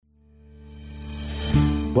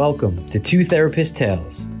Welcome to Two Therapist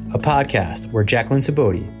Tales, a podcast where Jacqueline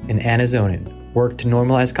Soboti and Anna Zonen work to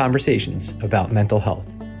normalize conversations about mental health.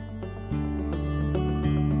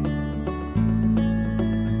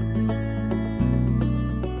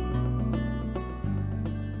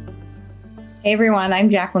 Hey everyone, I'm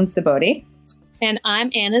Jacqueline Soboti. And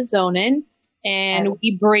I'm Anna Zonen, and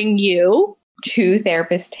we bring you Two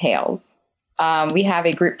Therapist Tales. We have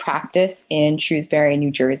a group practice in Shrewsbury,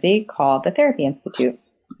 New Jersey called the Therapy Institute.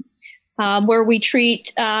 Where we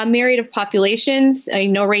treat a myriad of populations,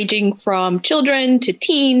 ranging from children to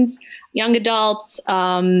teens, young adults,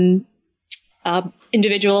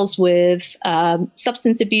 individuals with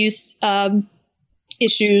substance abuse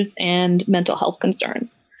issues and mental health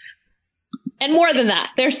concerns. And more than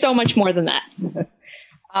that. There's so much more than that.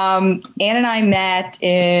 Anne and I met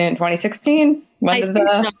in 2016.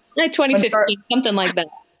 2015, something like that.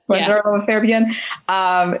 Therapy in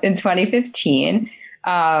 2015.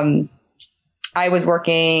 I was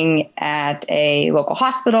working at a local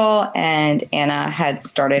hospital, and Anna had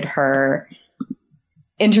started her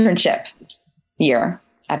internship year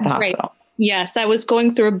at the hospital. Yes, I was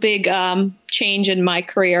going through a big change in my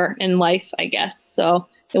career and life, I guess. So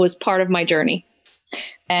it was part of my journey.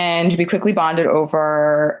 And we quickly bonded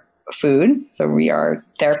over food. So we are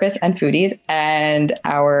therapists and foodies, and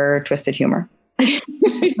our twisted humor. And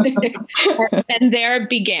there it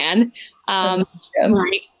began.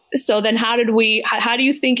 Right. So then how do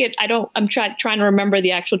you think I'm trying to remember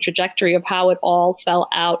the actual trajectory of how it all fell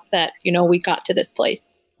out that, we got to this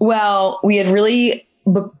place. Well, we had really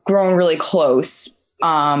grown really close,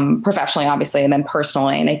 professionally, obviously, and then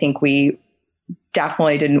personally. And I think we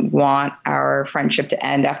definitely didn't want our friendship to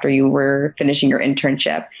end after you were finishing your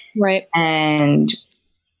internship. Right. And,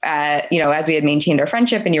 as we had maintained our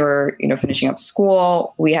friendship and you were, finishing up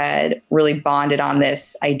school, we had really bonded on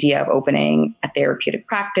this idea of opening a therapeutic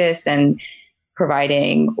practice and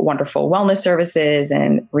providing wonderful wellness services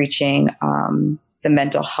and reaching the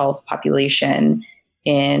mental health population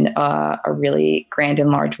in a really grand and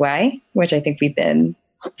large way, which I think we've been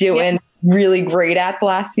doing really great at the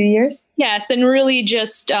last few years. Yes. And really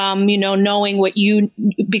just, knowing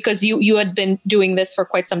because you had been doing this for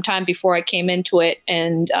quite some time before I came into it,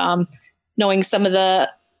 and knowing some of the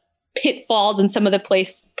pitfalls and some of the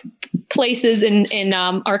places in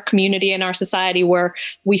our community and our society where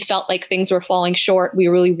we felt like things were falling short. We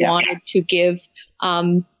really wanted to give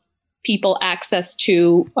people access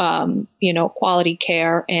to, quality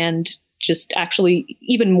care, and just actually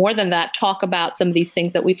even more than that, talk about some of these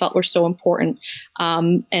things that we felt were so important,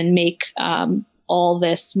 and make all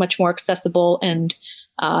this much more accessible and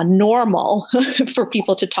normal for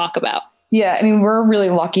people to talk about. Yeah. I mean, we're really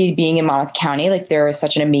lucky being in Monmouth County. Like, there is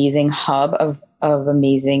such an amazing hub of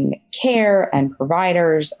amazing care and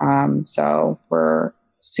providers. So we're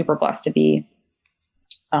super blessed to be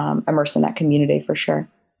immersed in that community for sure.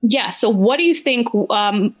 Yeah. So what do you think,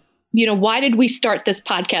 why did we start this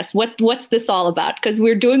podcast? What's this all about? Because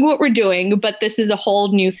we're doing what we're doing, but this is a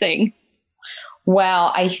whole new thing.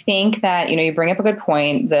 Well, I think that, you bring up a good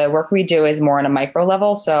point. The work we do is more on a micro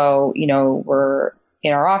level. So, we're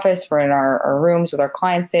in our office, we're in our rooms with our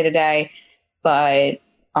clients day to day, but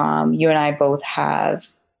you and I both have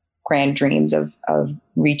grand dreams of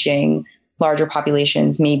reaching larger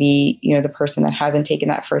populations. Maybe, the person that hasn't taken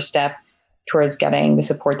that first step towards getting the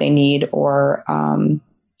support they need, or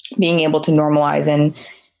being able to normalize and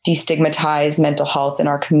destigmatize mental health in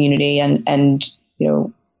our community and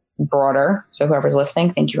broader. So whoever's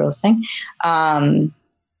listening, thank you for listening. So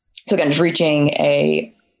again, just reaching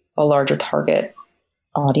a larger target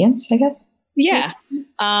audience, I guess. Yeah.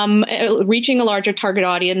 Reaching a larger target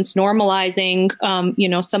audience, normalizing,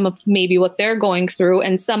 some of maybe what they're going through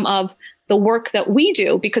and some of the work that we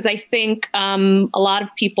do, because I think a lot of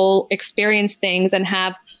people experience things and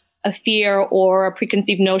have a fear or a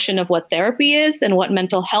preconceived notion of what therapy is and what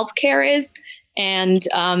mental health care is. And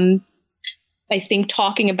I think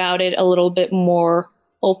talking about it a little bit more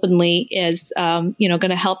openly is, going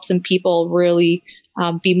to help some people really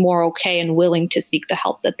be more okay and willing to seek the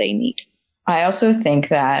help that they need. I also think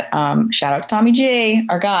that, shout out to Tommy G,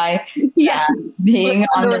 our guy, being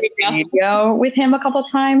on the radio with him a couple of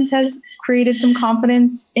times has created some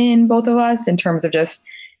confidence in both of us in terms of just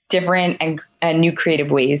different and new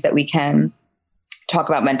creative ways that we can talk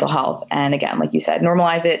about mental health. And again, like you said,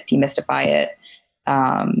 normalize it, demystify it.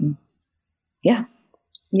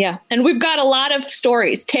 Yeah. And we've got a lot of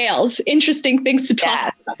stories, tales, interesting things to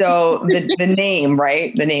talk about. So the name,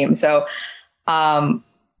 right? The name. So,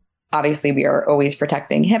 obviously we are always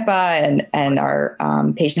protecting HIPAA and our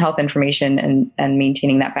patient health information and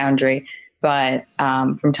maintaining that boundary. But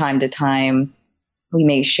from time to time, we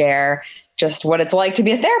may share just what it's like to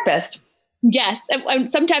be a therapist. Yes.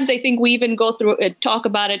 And sometimes I think we even go through it, talk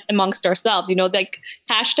about it amongst ourselves, like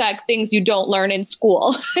hashtag things you don't learn in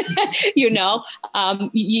school,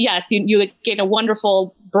 yes, you get a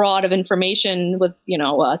wonderful broad of information with,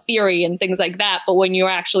 theory and things like that. But when you're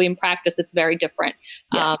actually in practice, it's very different.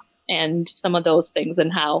 Yes. And some of those things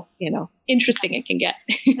and how, interesting it can get.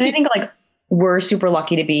 And I think we're super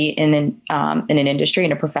lucky to be in an industry,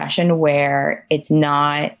 in a profession where it's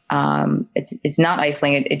not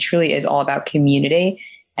isolating. It truly is all about community.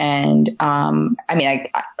 And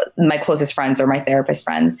my closest friends are my therapist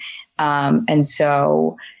friends, and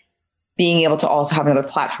so being able to also have another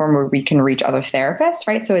platform where we can reach other therapists,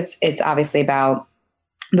 right? So it's obviously about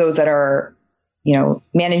those that are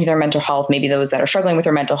managing their mental health, maybe those that are struggling with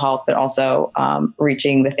their mental health, but also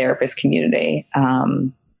reaching the therapist community.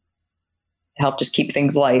 Help just keep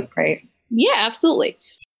things light, right? Yeah, absolutely.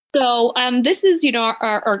 So this is,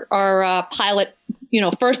 our pilot,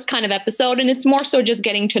 first kind of episode, and it's more so just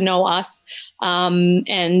getting to know us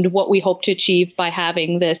and what we hope to achieve by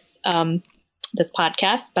having this this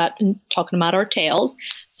podcast about talking about our tales.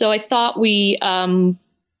 So I thought we had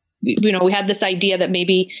this idea that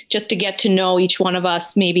maybe just to get to know each one of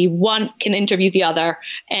us, maybe one can interview the other,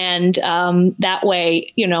 and that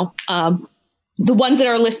way, the ones that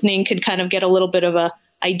are listening could kind of get a little bit of a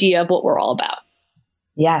idea of what we're all about.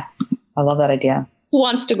 Yes. I love that idea. Who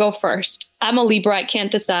wants to go first? I'm a Libra. I can't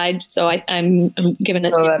decide. So I'm giving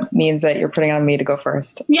it. So that means that you're putting on me to go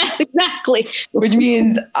first. Yes, exactly. Which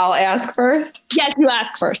means I'll ask first. Yes, you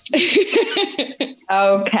ask first.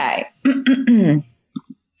 Okay.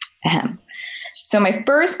 So my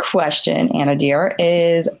first question, Anna dear,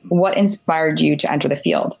 is what inspired you to enter the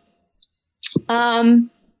field?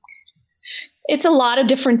 It's a lot of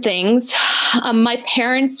different things. My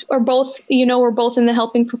parents are both, were both in the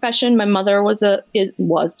helping profession. My mother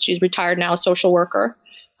she's retired now, a social worker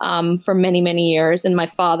for many, many years. And my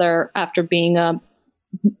father, after being a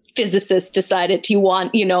physicist, decided he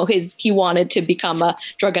wanted to become a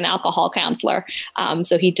drug and alcohol counselor.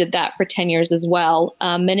 So he did that for 10 years as well.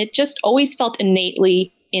 And it just always felt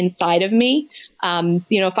innately inside of me.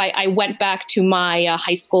 If I went back to my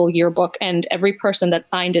high school yearbook and every person that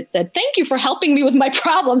signed it said, "Thank you for helping me with my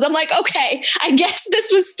problems." I'm like, okay, I guess this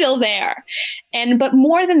was still there. But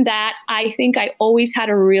more than that, I think I always had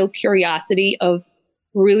a real curiosity of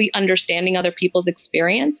really understanding other people's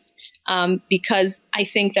experience. Because I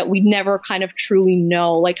think that we never kind of truly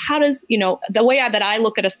know, how does, the way that I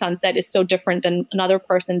look at a sunset is so different than another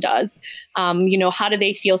person does. How do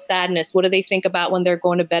they feel sadness? What do they think about when they're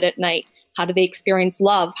going to bed at night? How do they experience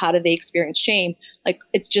love? How do they experience shame?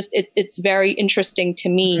 It's very interesting to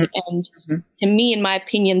me. Mm-hmm. And to me, in my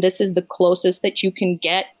opinion, this is the closest that you can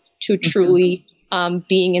get to truly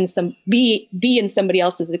being in be in somebody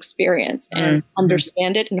else's experience and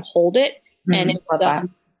understand it and hold it. And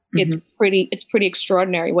it's pretty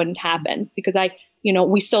extraordinary when it happens, because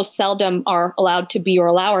we so seldom are allowed to be or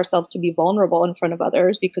allow ourselves to be vulnerable in front of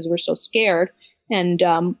others because we're so scared. And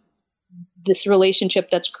this relationship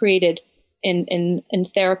that's created in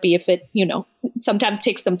therapy, if it, sometimes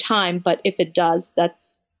takes some time, but if it does,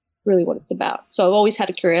 that's really what it's about. So I've always had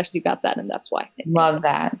a curiosity about that. And that's why. Love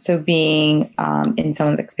that. So being in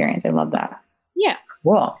someone's experience, I love that. Yeah.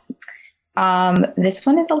 Cool. This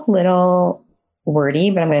one is a little wordy,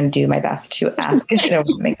 but I'm going to do my best to ask it. It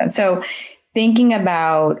makes sense. So thinking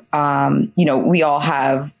about, we all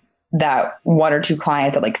have that one or two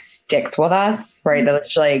clients that sticks with us, right?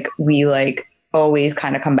 That's we always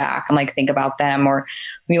kind of come back and think about them, or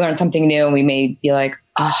we learn something new and we may be like,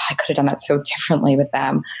 oh, I could have done that so differently with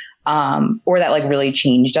them. Or that really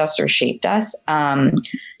changed us or shaped us.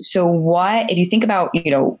 So if you think about,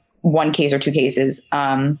 one case or two cases,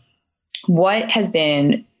 what has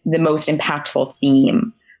been the most impactful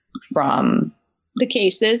theme from the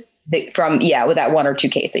cases with that one or two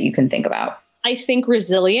case that you can think about? I think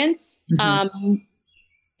resilience. Mm-hmm.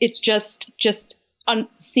 It's just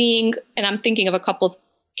seeing, and I'm thinking of a couple of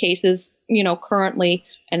cases, currently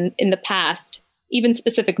and in the past, even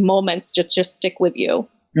specific moments just stick with you.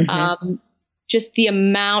 Mm-hmm. Just the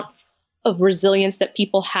amount of resilience that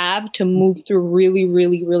people have to move through really,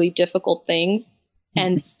 really, really difficult things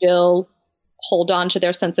and still hold on to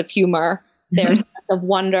their sense of humor, their sense of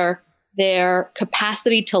wonder, their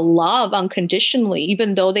capacity to love unconditionally,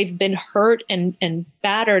 even though they've been hurt and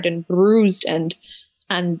battered and bruised and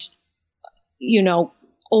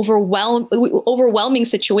overwhelming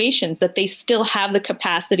situations, that they still have the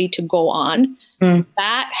capacity to go on.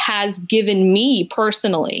 That has given me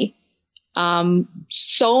personally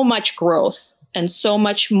so much growth and so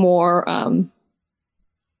much more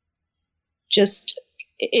just,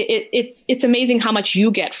 it's amazing how much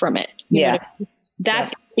you get from it. Yeah.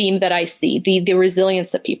 That's the theme that I see, the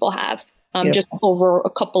resilience that people have, just over a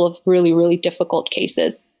couple of really, really difficult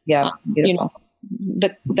cases. Yeah.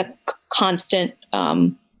 The constant,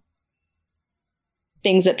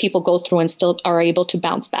 things that people go through and still are able to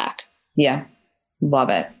bounce back. Yeah. Love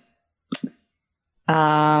it.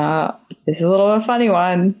 This is a little of a funny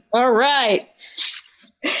one. All right.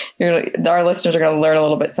 Our listeners are going to learn a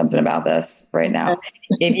little bit something about this right now.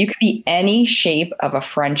 If you could be any shape of a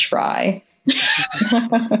French fry.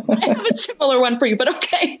 I have a similar one for you, but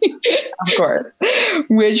okay. Of course.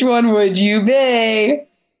 Which one would you be?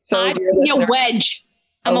 So I'd be a wedge.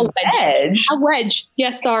 I'm a wedge. A wedge.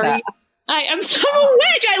 Yes, sorry. Yeah. I'm so a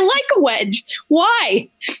wedge. I like a wedge. Why?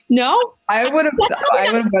 No? I would have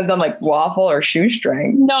done like waffle or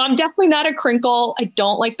shoestring. No, I'm definitely not a crinkle. I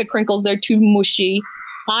don't like the crinkles. They're too mushy.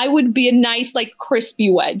 I would be a nice, like, crispy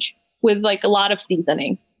wedge with like a lot of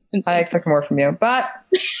seasoning. I expect more from you, but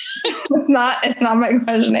it's not my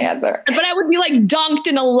question to answer. But I would be like dunked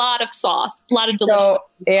in a lot of sauce, a lot of delicious. So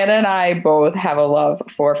Anna and I both have a love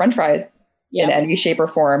for French fries in any shape or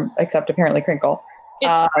form, except apparently crinkle.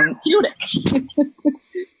 It's cute.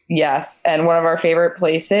 Yes. And one of our favorite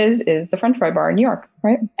places is the French fry bar in New York,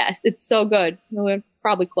 right? Yes. It's so good. We're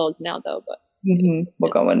probably closed now though, but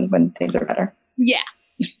we'll go when things are better. Yeah.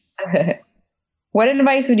 What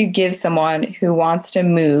advice would you give someone who wants to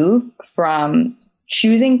move from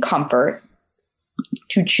choosing comfort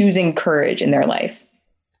to choosing courage in their life?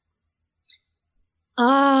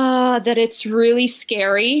 That it's really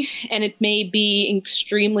scary and it may be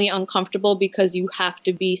extremely uncomfortable because you have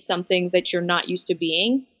to be something that you're not used to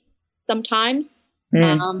being sometimes.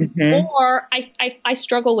 Or I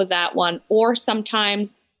struggle with that one. Or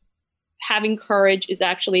sometimes having courage is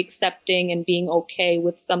actually accepting and being okay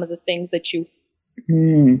with some of the things that you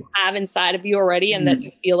have inside of you already and that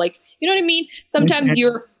you feel like, you know what I mean? Sometimes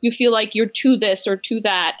you feel like you're to this or to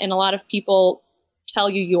that. And a lot of people tell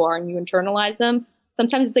you are and you internalize them.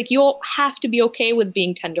 Sometimes it's like, you'll have to be okay with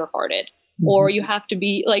being tenderhearted or you have to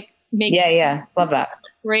be like, love that.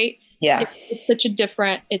 Right. Yeah. It's such a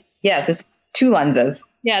different, so it's two lenses.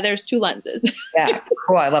 Yeah. There's two lenses. Yeah.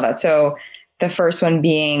 Cool. I love that. So the first one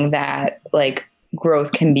being that like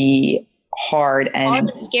growth can be hard and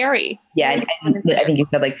scary. Yeah. And I think you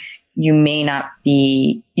said like, you may not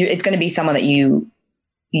be, it's going to be someone that you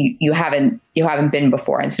haven't been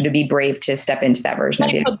before. And so to be brave to step into that version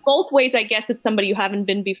of you. But both ways, I guess it's somebody you haven't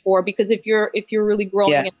been before, because if you're really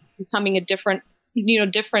growing and becoming a different,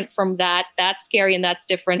 different from that, that's scary and that's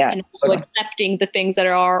different. Yeah, and also accepting the things that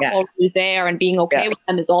are already there and being okay with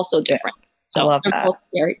them is also different. So I love that. Both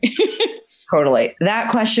scary. Totally.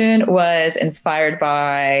 That question was inspired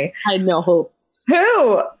by, I know who?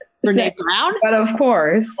 Brene Brown? But of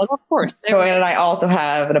course. Well, of course. Joanne and I also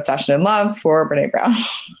have an obsession and love for Brene Brown.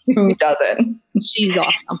 Who doesn't? She's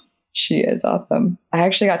awesome. She is awesome. I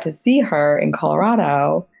actually got to see her in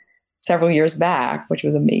Colorado several years back, which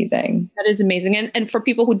was amazing. That is amazing. And for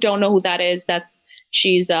people who don't know who that is,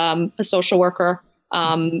 she's a social worker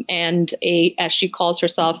and as she calls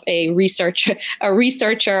herself, a researcher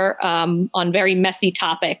on very messy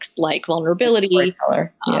topics like vulnerability.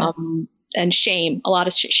 And shame, a lot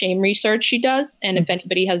of shame research she does. And if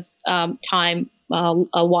anybody has time, I'll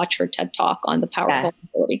watch her TED Talk on the power of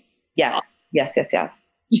vulnerability. Yes.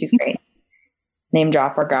 She's great. Name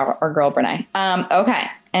drop our girl, Brene. Okay.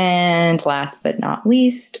 And last but not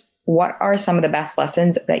least, what are some of the best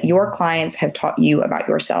lessons that your clients have taught you about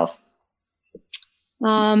yourself?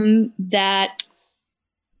 That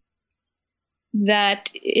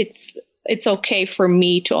it's okay for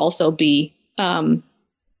me to also be,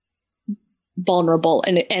 vulnerable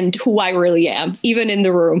and who I really am, even in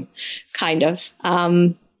the room, kind of.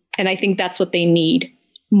 And I think that's what they need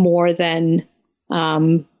more than,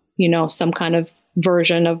 some kind of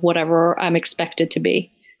version of whatever I'm expected to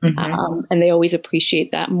be. And they always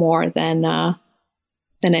appreciate that more than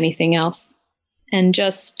anything else. And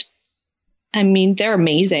just, they're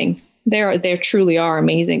amazing. They truly are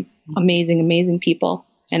amazing people.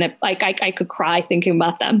 And I could cry thinking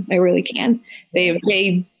about them. I really can.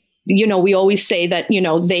 They we always say that,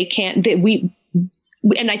 they can't, and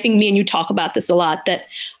I think me and you talk about this a lot, that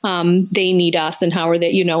they need us and how are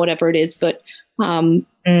they, whatever it is, but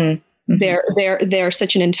they're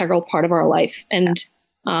such an integral part of our life. And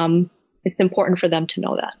it's important for them to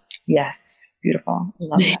know that. Yes. Beautiful. I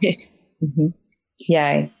love that.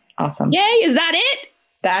 Yay. Awesome. Yay. Is that it?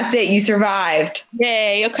 That's it. You survived.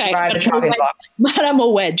 Yay. Okay. But I'm a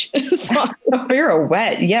wedge. You're a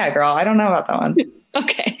wedge. Yeah, girl. I don't know about that one.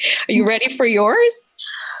 Okay. Are you ready for yours?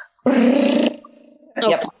 Yep.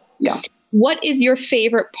 Yeah. what is your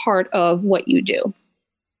favorite part of what you do?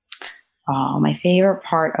 Oh, my favorite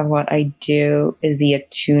part of what I do is the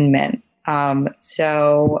attunement.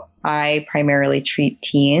 So I primarily treat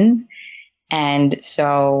teens. And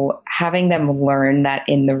so having them learn that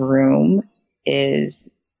in the room is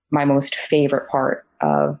my most favorite part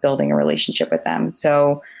of building a relationship with them.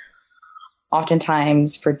 So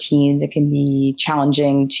oftentimes for teens, it can be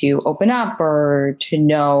challenging to open up or to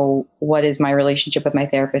know what is my relationship with my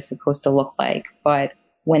therapist supposed to look like. But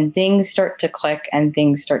when things start to click and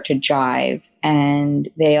things start to jive and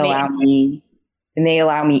they allow me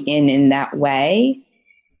in that way,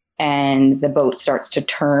 and the boat starts to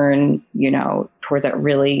turn, towards that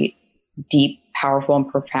really deep, powerful, and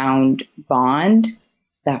profound bond,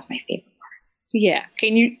 that's my favorite part. Yeah.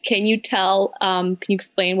 Can you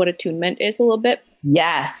explain what attunement is a little bit?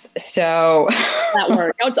 Yes. So that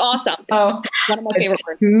word. Oh, it's awesome. It's one of my favorite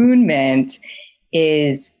words. Attunement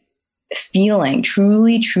is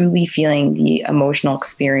truly feeling the emotional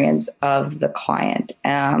experience of the client.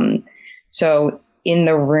 So in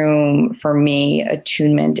the room, for me,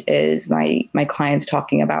 attunement is my clients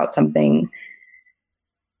talking about something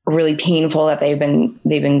really painful that they've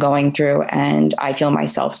been going through, and I feel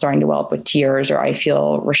myself starting to well up with tears, or I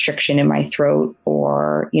feel restriction in my throat,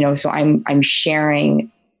 or so I'm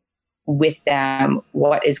sharing with them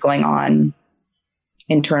what is going on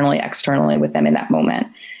internally, externally with them in that moment.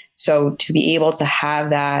 So to be able to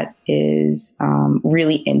have that is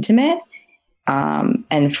really intimate,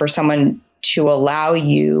 and for someone to allow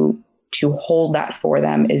you to hold that for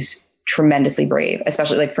them is tremendously brave,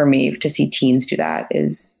 especially like for me to see teens do that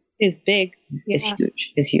is big. Is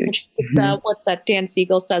huge. It's what's that Dan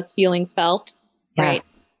Siegel says, feeling felt, right? Yes.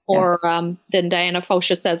 Or then Diana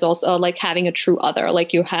Fosha says also like having a true other,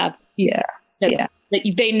 like you have, that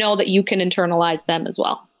they know that you can internalize them as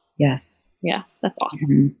well. Yes. Yeah, that's awesome.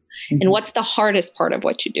 Mm-hmm. And what's the hardest part of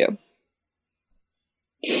what you do?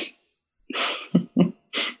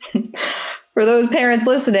 For those parents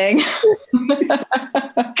listening, that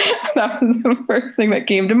was the first thing that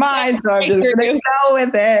came to mind. So I'm just going to go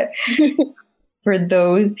with it. For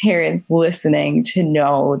those parents listening, to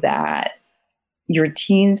know that your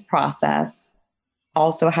teen's process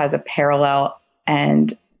also has a parallel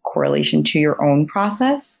and correlation to your own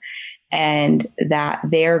process, and that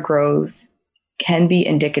their growth can be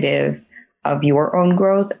indicative of your own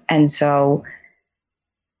growth. And so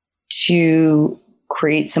to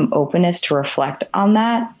create some openness to reflect on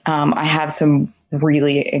that. I have some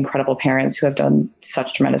really incredible parents who have done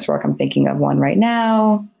such tremendous work. I'm thinking of one right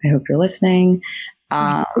now. I hope you're listening.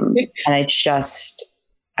 And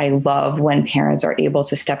I love when parents are able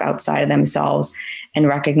to step outside of themselves and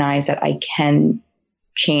recognize that I can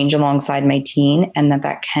change alongside my teen, and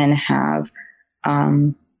that can have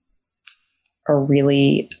a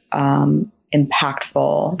really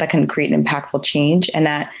impactful, that can create an impactful change, and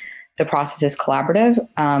that the process is collaborative.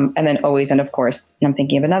 And of course, I'm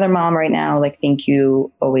thinking of another mom right now, like, thank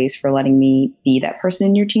you always for letting me be that person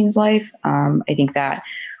in your teen's life. I think that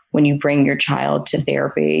when you bring your child to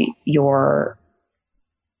therapy, you're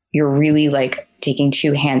really like taking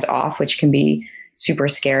two hands off, which can be super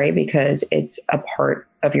scary because it's a part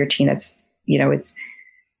of your teen that's, it's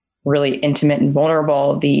really intimate and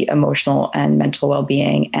vulnerable, the emotional and mental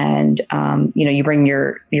well-being. And, you bring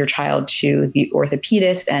your child to the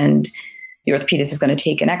orthopedist, and the orthopedist is going to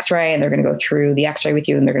take an x-ray, and they're going to go through the x-ray with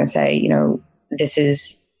you. And they're going to say, this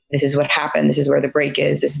is what happened. This is where the break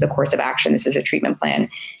is. This is the course of action. This is a treatment plan.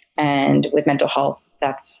 And with mental health,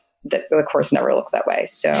 that's the course never looks that way.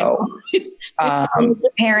 So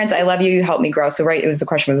parents, I love you. You helped me grow. So right. It was the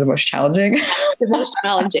question was the most challenging. The most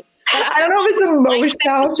challenging. I don't know if it's the most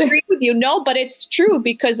challenging. I agree with you. No, but it's true,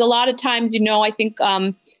 because a lot of times, I think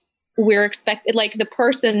we're expected, like the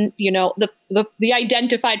person, the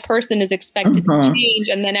identified person is expected to change,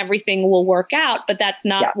 and then everything will work out. But that's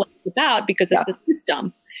not what it's about, because it's a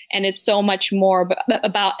system. And it's so much more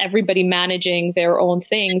about everybody managing their own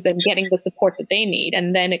things and getting the support that they need.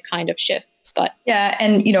 And then it kind of shifts. But yeah.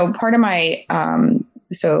 And, part of my,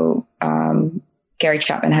 Gary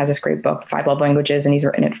Chapman has this great book, 5 Love Languages, and he's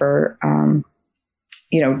written it for,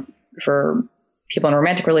 for people in a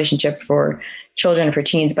romantic relationship, for children, for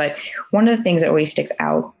teens. But one of the things that always sticks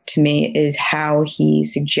out to me is how he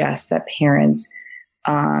suggests that parents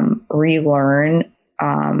relearn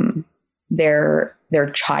their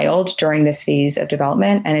child during this phase of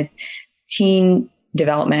development. And teen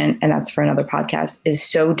development, and that's for another podcast, is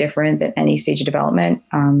so different than any stage of development.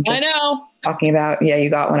 I know. Talking about, you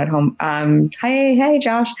got one at home. Hey,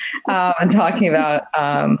 Josh. I'm talking about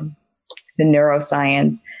the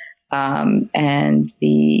neuroscience and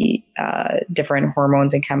the different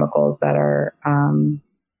hormones and chemicals that are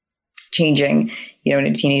changing, in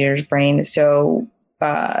a teenager's brain. So,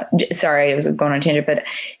 sorry, I was going on a tangent, but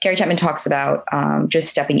Gary Chapman talks about just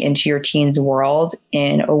stepping into your teen's world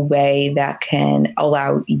in a way that can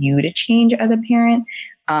allow you to change as a parent.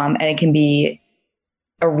 And it can be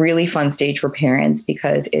a really fun stage for parents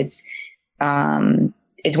because it's one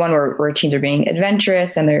where teens are being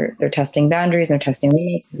adventurous and they're testing boundaries and they're testing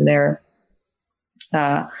limits. They're,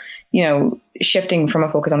 shifting from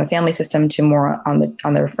a focus on the family system to more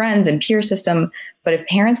on their friends and peer system. But if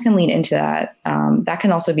parents can lean into that, that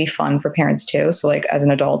can also be fun for parents too. So like as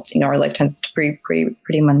an adult, our life tends to be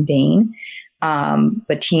pretty mundane.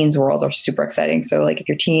 But teens' worlds are super exciting. So like if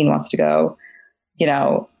your teen wants to go,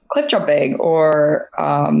 cliff jumping or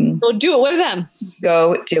go do it with them.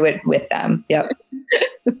 Go do it with them. Yep.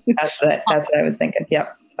 That's what I was thinking.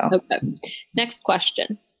 Yep. So okay. Next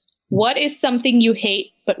question. What is something you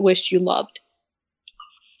hate but wish you loved?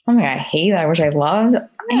 Oh my God, I hate that. I wish I loved.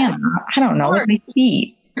 Anna, I don't know. Like my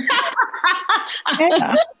feet.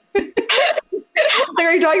 Anna.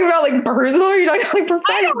 Are you talking about like personal or are you talking about like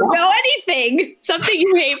professional? I don't know anything. Something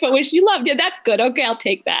you hate but wish you loved. Yeah, that's good. Okay, I'll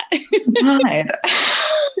take that. God.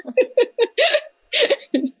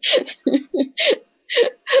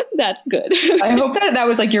 That's good. I hope that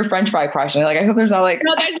was like your French fry question. Like, I hope there's not like...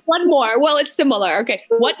 No, there's one more. Well, it's similar. Okay.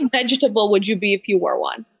 What vegetable would you be if you were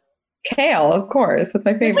one? Kale, of course. That's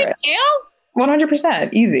my favorite. Kale?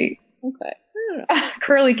 100%. Easy. Okay.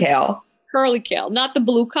 Curly kale. Curly kale. Not the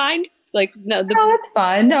blue kind? No, that's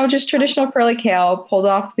fun. No, just traditional curly kale pulled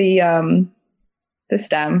off the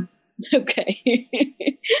stem. Okay.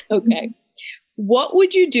 Okay. What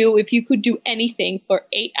would you do if you could do anything for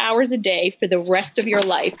 8 hours a day for the rest of your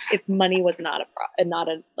life if money was not a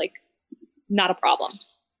problem?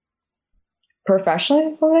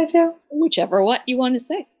 Professionally, what would I do? Whichever what you want to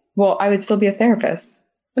say. Well, I would still be a therapist.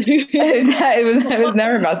 it was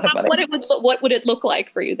never about the money. What would it look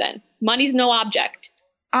like for you then? Money's no object.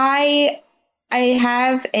 I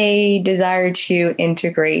have a desire to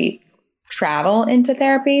integrate travel into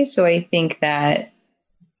therapy. So I think that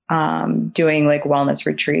doing like wellness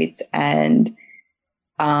retreats and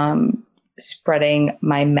spreading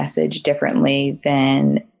my message differently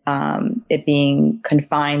than it being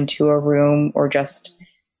confined to a room or just,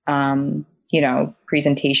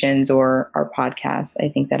 presentations or our podcasts. I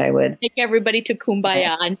think that I would take everybody to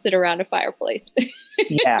Kumbaya and sit around a fireplace.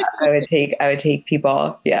 Yeah, I would take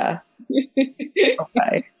people. Yeah.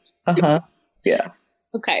 Okay. Yeah.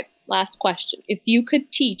 Okay. Last question. If you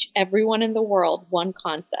could teach everyone in the world one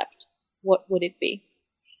concept, what would it be?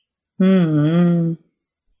 This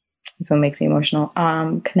one makes me emotional.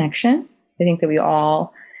 Connection. I think that we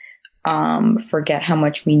all forget how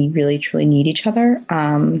much we really truly need each other.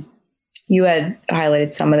 You had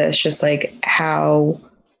highlighted some of this, just like how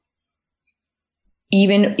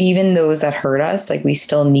even those that hurt us, like we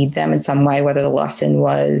still need them in some way, whether the lesson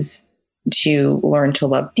was to learn to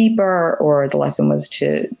love deeper or the lesson was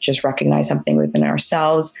to just recognize something within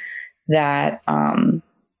ourselves that, and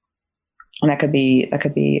that could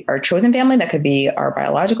be our chosen family, that could be our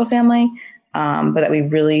biological family, but that we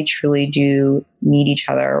really truly do need each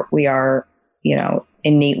other. We are,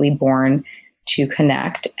 innately born to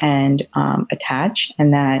connect and attach,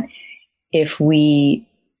 and that if we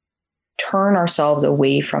turn ourselves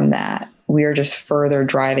away from that, we are just further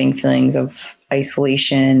driving feelings of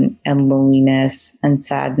isolation and loneliness and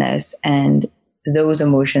sadness. And those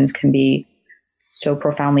emotions can be so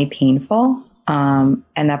profoundly painful. And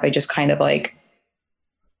that by just kind of like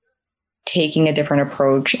taking a different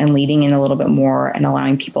approach and leading in a little bit more and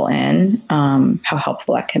allowing people in, how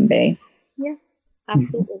helpful that can be. Yeah,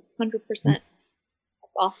 absolutely. 100%.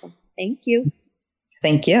 That's awesome. Thank you.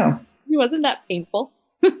 Thank you. Wasn't that painful?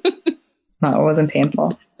 No, it wasn't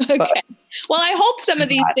painful. Okay. Well, I hope some of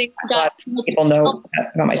these things got people know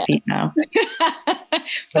about my feet now.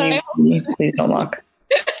 Please don't look.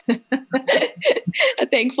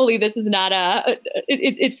 Thankfully, this is not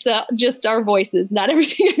it's just our voices, not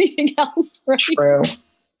anything else. Right? True.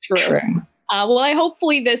 Well,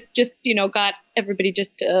 hopefully this just, got everybody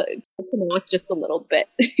just to know us just a little bit.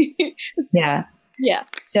 Yeah. Yeah.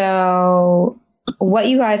 So what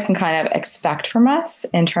you guys can kind of expect from us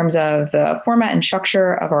in terms of the format and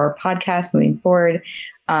structure of our podcast moving forward.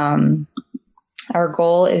 Our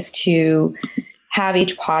goal is to have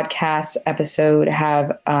each podcast episode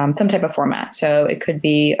have some type of format. So it could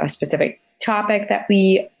be a specific topic that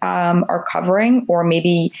we are covering, or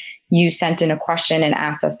maybe you sent in a question and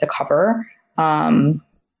asked us to cover something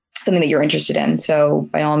that you're interested in. So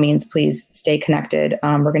by all means, please stay connected.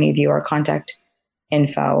 We're going to give you our contact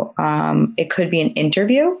info. It could be an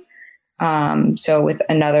interview. So with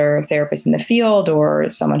another therapist in the field or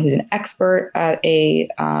someone who's an expert at a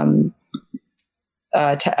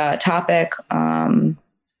topic. And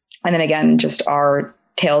then again, just our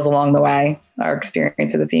tales along the way, our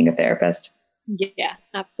experiences of being a therapist. Yeah,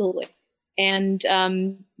 absolutely. And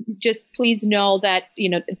just please know that,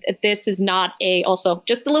 this is not also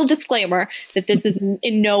just a little disclaimer that this is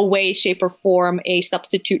in no way, shape, or form a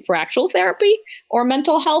substitute for actual therapy or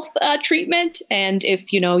mental health treatment. And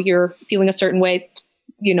if, you're feeling a certain way,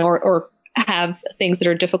 or have things that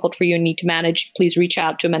are difficult for you and need to manage, please reach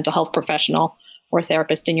out to a mental health professional or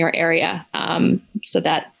therapist in your area, so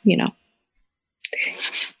that,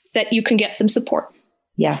 that you can get some support.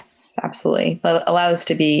 Yes, absolutely. Allow this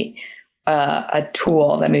to be a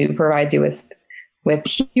tool that maybe provides you with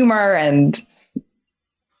humor and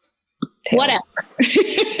whatever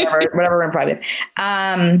we're going to provide with.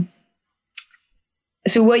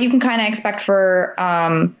 So what you can kind of expect for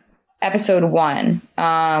episode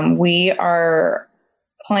 1, we are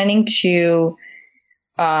planning to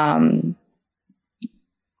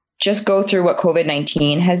just go through what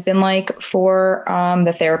COVID-19 has been like for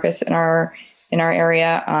the therapists in our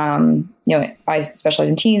area. I specialize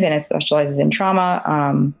in teens and I specialize in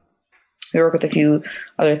trauma. We work with a few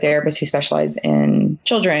other therapists who specialize in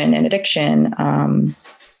children and addiction,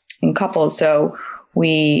 in couples. So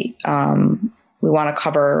we want to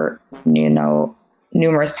cover,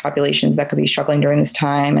 numerous populations that could be struggling during this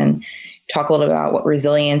time and talk a little bit about what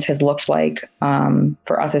resilience has looked like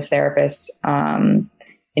for us as therapists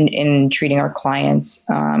in treating our clients,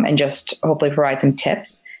 and just hopefully provide some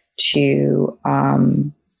tips to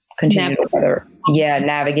continue to weather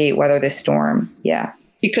this storm. Yeah.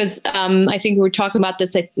 Because I think we were talking about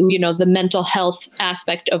this, the mental health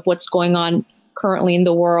aspect of what's going on currently in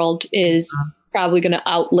the world is probably going to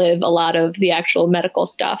outlive a lot of the actual medical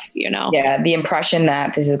stuff, Yeah. The impression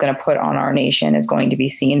that this is going to put on our nation is going to be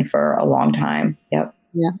seen for a long time. Yep.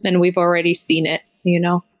 Yeah. And we've already seen it,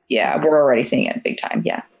 Yeah, we're already seeing it big time.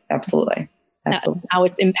 Yeah, absolutely. Absolutely. How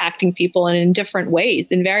it's impacting people and in different ways,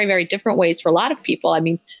 in very, very different ways for a lot of people. I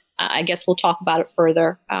mean, I guess we'll talk about it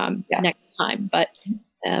further next time, but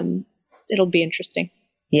it'll be interesting.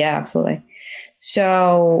 Yeah, absolutely.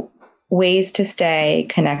 So ways to stay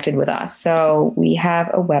connected with us. So we have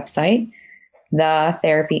a website,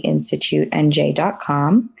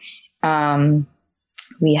 thetherapyinstitutenj.com.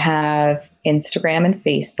 We have Instagram and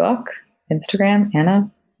Facebook. Instagram,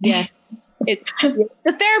 Anna? Yeah. It's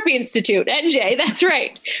the Therapy Institute, NJ. That's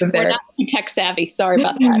right. We're not tech savvy. Sorry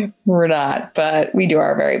about that. We're not, but we do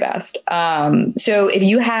our very best. So if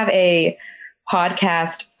you have a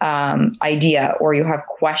podcast idea or you have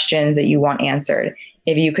questions that you want answered,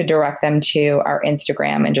 if you could direct them to our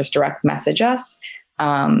Instagram and just direct message us,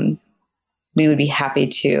 we would be happy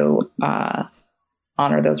to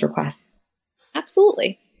honor those requests.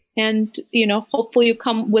 Absolutely. And, hopefully you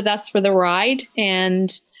come with us for the ride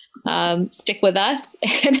and stick with us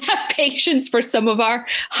and have patience for some of our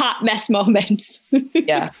hot mess moments.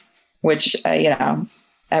 Yeah. Which,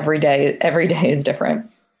 every day is different.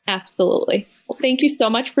 Absolutely. Well, thank you so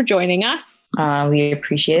much for joining us. We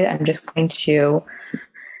appreciate it. I'm just going to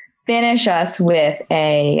finish us with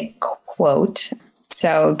a quote.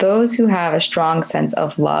 So those who have a strong sense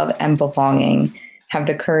of love and belonging have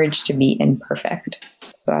the courage to be imperfect.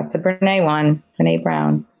 So that's a Brene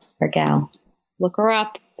Brown, our gal. Look her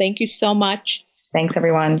up. Thank you so much. Thanks,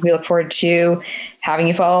 everyone. We look forward to having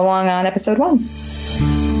you follow along on episode 1.